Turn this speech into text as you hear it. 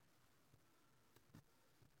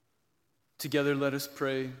Together, let us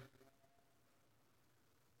pray.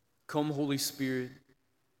 Come, Holy Spirit.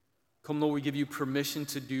 Come, Lord, we give you permission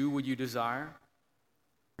to do what you desire.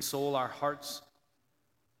 Console our hearts.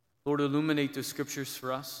 Lord, illuminate the scriptures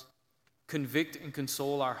for us. Convict and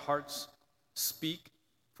console our hearts. Speak,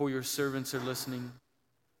 for your servants are listening.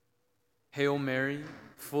 Hail Mary,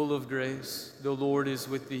 full of grace, the Lord is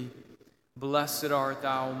with thee. Blessed art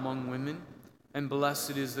thou among women, and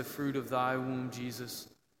blessed is the fruit of thy womb, Jesus.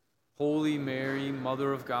 Holy Mary,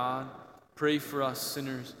 Mother of God, pray for us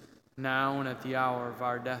sinners, now and at the hour of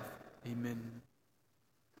our death. Amen.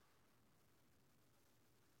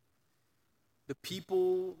 The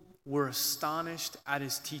people were astonished at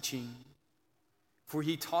his teaching, for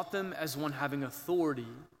he taught them as one having authority,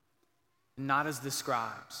 and not as the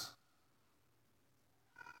scribes.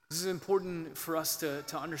 This is important for us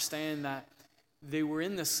to understand that they were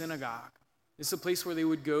in the synagogue. It's a place where they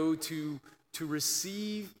would go to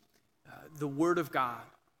receive the Word of God,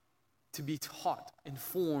 to be taught,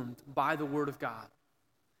 informed by the Word of God.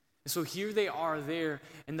 And so here they are there,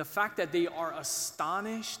 and the fact that they are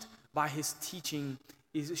astonished by his teaching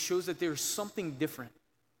shows that there's something different.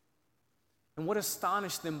 And what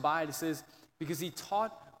astonished them by it, it says, because he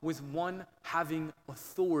taught with one having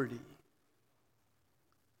authority.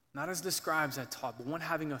 Not as the scribes had taught, but one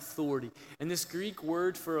having authority. And this Greek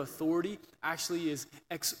word for authority actually is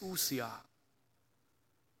exousia,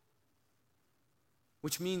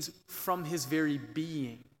 which means from his very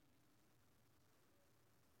being.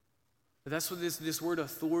 But that's what this word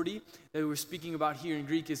authority that we're speaking about here in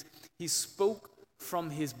Greek is. He spoke from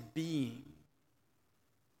his being.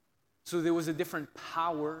 So there was a different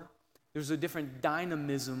power, there was a different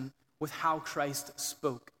dynamism with how Christ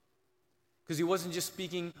spoke. Because he wasn't just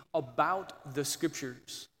speaking about the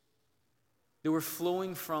scriptures. They were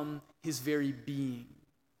flowing from his very being.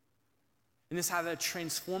 And this had a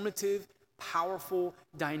transformative, powerful,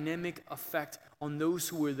 dynamic effect on those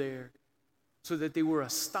who were there, so that they were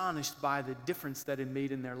astonished by the difference that it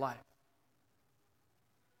made in their life.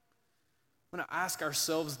 I want to ask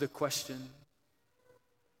ourselves the question,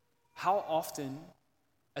 how often,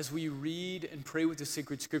 as we read and pray with the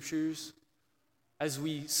sacred scriptures, as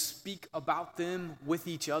we speak about them with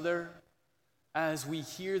each other, as we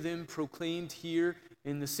hear them proclaimed here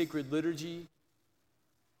in the sacred liturgy,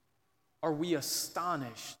 are we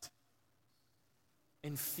astonished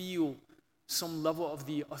and feel some level of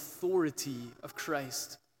the authority of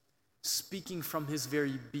Christ speaking from his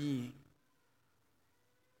very being?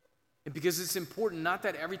 And because it's important, not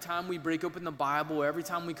that every time we break open the Bible, or every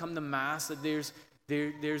time we come to Mass, that there's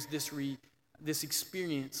this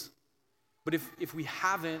experience. But if we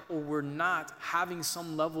haven't, or we're not having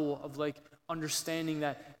some level of understanding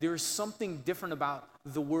that there is something different about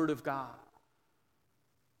the Word of God,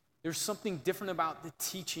 there's something different about the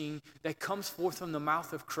teaching that comes forth from the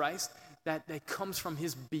mouth of Christ, that comes from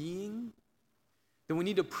his being, then we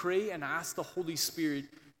need to pray and ask the Holy Spirit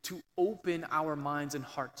to open our minds and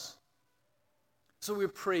hearts. So we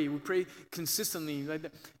pray consistently.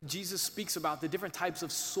 Jesus speaks about the different types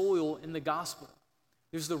of soil in the gospel.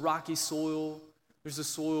 There's the rocky soil, there's the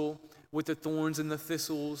soil with the thorns and the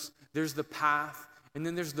thistles, there's the path, and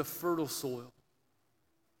then there's the fertile soil.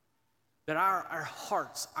 That our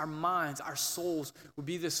hearts, our minds, our souls would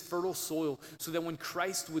be this fertile soil, so that when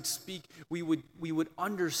Christ would speak, we would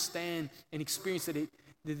understand and experience that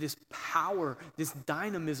this power, this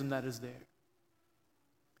dynamism that is there.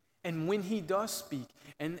 And when he does speak,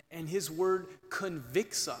 and his word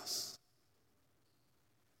convicts us,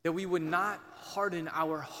 that we would not harden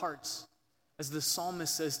our hearts, as the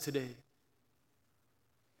psalmist says today.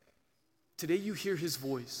 Today you hear his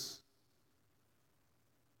voice.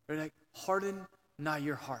 Right? Harden not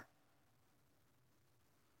your heart.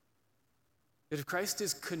 That if Christ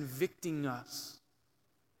is convicting us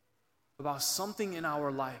about something in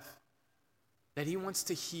our life that he wants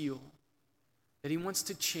to heal, that he wants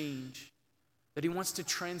to change, that he wants to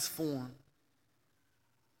transform,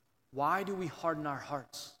 why do we harden our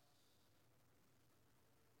hearts?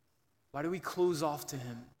 Why do we close off to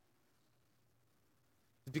him?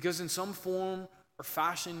 It's because in some form or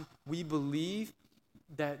fashion, we believe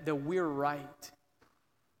that we're right.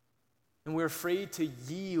 And we're afraid to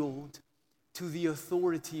yield to the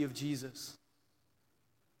authority of Jesus.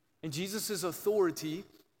 And Jesus' authority,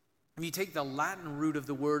 if you take the Latin root of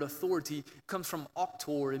the word authority, it comes from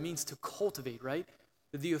auctor. It means to cultivate, right?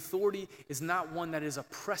 The authority is not one that is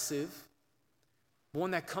oppressive, but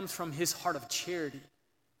one that comes from his heart of charity.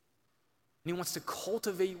 And he wants to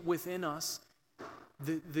cultivate within us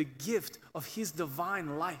the gift of his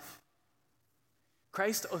divine life.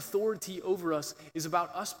 Christ's authority over us is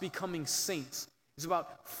about us becoming saints. It's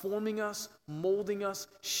about forming us, molding us,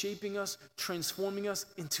 shaping us, transforming us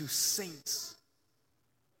into saints.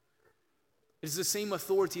 It is the same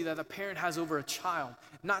authority that a parent has over a child,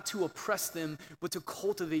 not to oppress them, but to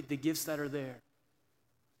cultivate the gifts that are there.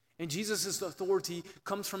 And Jesus' authority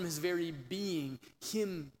comes from his very being,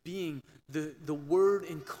 him being the Word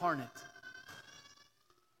incarnate.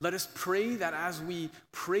 Let us pray that as we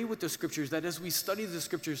pray with the scriptures, that as we study the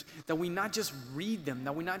scriptures, that we not just read them,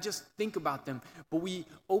 that we not just think about them, but we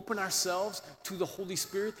open ourselves to the Holy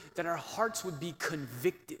Spirit, that our hearts would be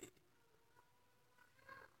convicted,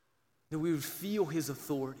 that we would feel his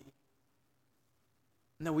authority,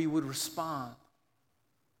 and that we would respond.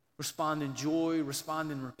 Respond in joy,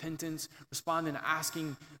 respond in repentance, respond in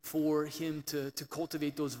asking for him to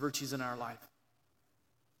cultivate those virtues in our life.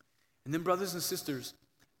 And then, brothers and sisters,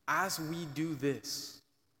 as we do this,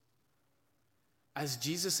 as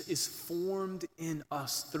Jesus is formed in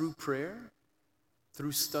us through prayer,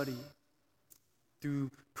 through study,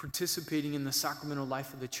 through participating in the sacramental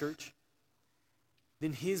life of the church,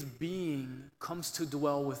 then his being comes to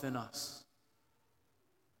dwell within us.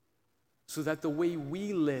 So that the way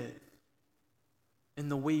we live and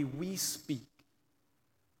the way we speak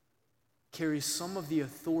carries some of the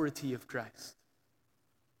authority of Christ.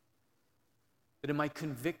 That it might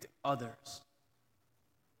convict others.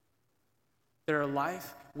 That our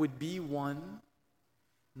life would be one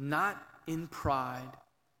not in pride,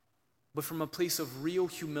 but from a place of real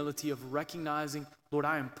humility, of recognizing, Lord,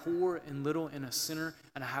 I am poor and little and a sinner,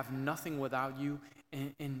 and I have nothing without you.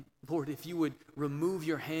 And Lord, if you would remove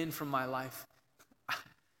your hand from my life,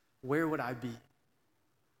 where would I be?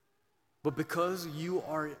 But because you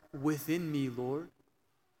are within me, Lord,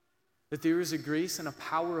 that there is a grace and a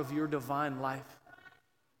power of your divine life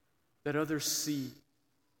that others see,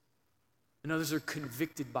 and others are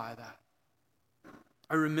convicted by that.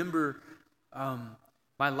 I remember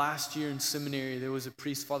my last year in seminary, there was a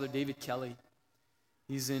priest, Father David Kelly.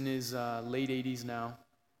 He's in his late 80s now.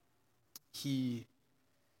 He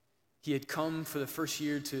had come for the first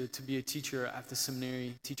year to be a teacher at the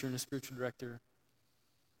seminary, teacher and a spiritual director.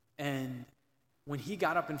 And when he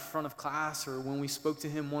got up in front of class or when we spoke to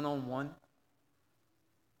him one-on-one,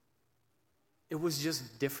 it was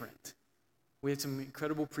just different. We had some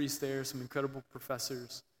incredible priests there, some incredible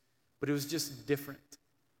professors, but it was just different.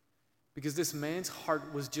 Because this man's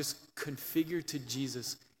heart was just configured to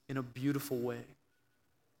Jesus in a beautiful way.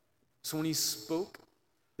 So when he spoke,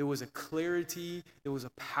 there was a clarity, there was a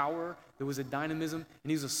power, there was a dynamism, and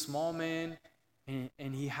he was a small man,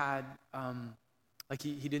 and he had,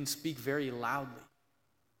 he didn't speak very loudly.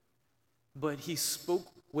 But he spoke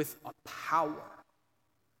with a power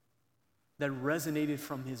that resonated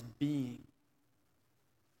from his being,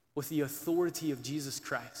 with the authority of Jesus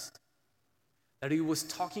Christ. That he was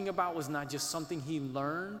talking about was not just something he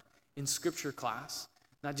learned in scripture class,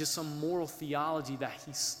 not just some moral theology that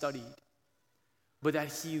he studied, but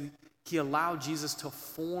that he allowed Jesus to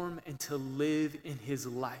form and to live in his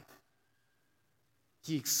life.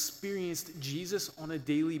 He experienced Jesus on a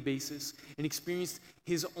daily basis and experienced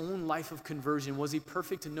his own life of conversion. Was he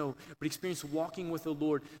perfect? No, but experienced walking with the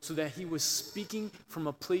Lord so that he was speaking from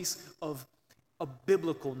a place of a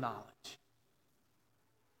biblical knowledge.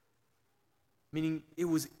 Meaning it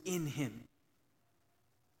was in him.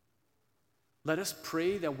 Let us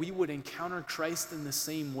pray that we would encounter Christ in the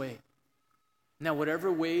same way. Now,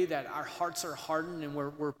 whatever way that our hearts are hardened and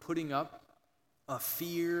we're putting up a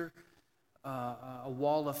fear, a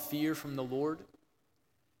wall of fear from the Lord,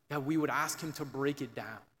 that we would ask him to break it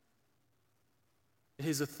down. That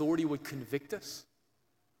his authority would convict us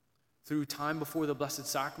through time before the Blessed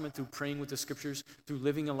Sacrament, through praying with the scriptures, through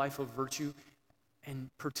living a life of virtue and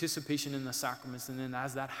participation in the sacraments. And then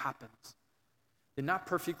as that happens, then not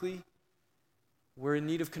perfectly, we're in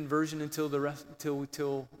need of conversion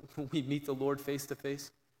until we meet the Lord face to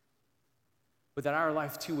face, but that our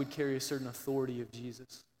life too would carry a certain authority of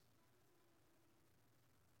Jesus,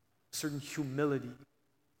 a certain humility,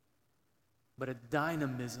 but a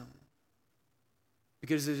dynamism,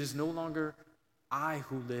 because it is no longer I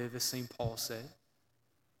who live, as St. Paul said,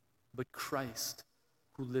 but Christ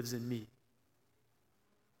who lives in me.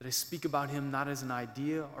 That I speak about him not as an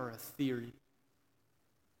idea or a theory,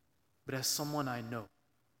 but as someone I know,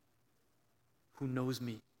 who knows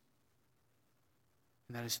me,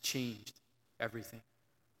 and that has changed everything.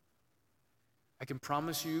 I can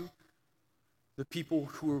promise you, the people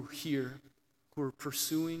who are here, who are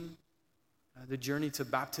pursuing the journey to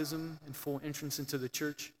baptism and full entrance into the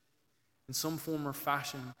church, in some form or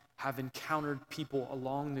fashion, have encountered people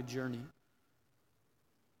along the journey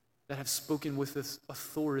that have spoken with this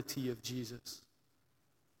authority of Jesus.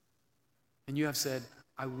 And you have said,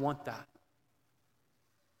 I want that.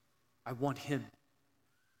 I want him.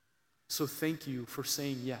 So thank you for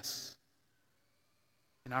saying yes.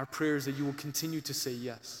 And our prayer is that you will continue to say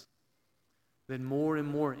yes. Then more and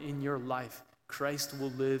more in your life, Christ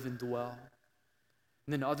will live and dwell.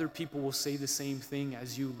 And then other people will say the same thing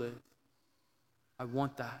as you live. I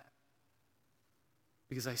want that.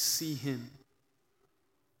 Because I see him.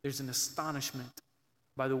 There's an astonishment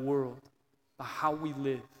by the world, by how we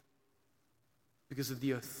live, because of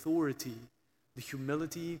the authority, the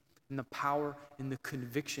humility, and the power and the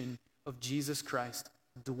conviction of Jesus Christ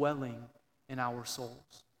dwelling in our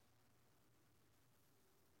souls.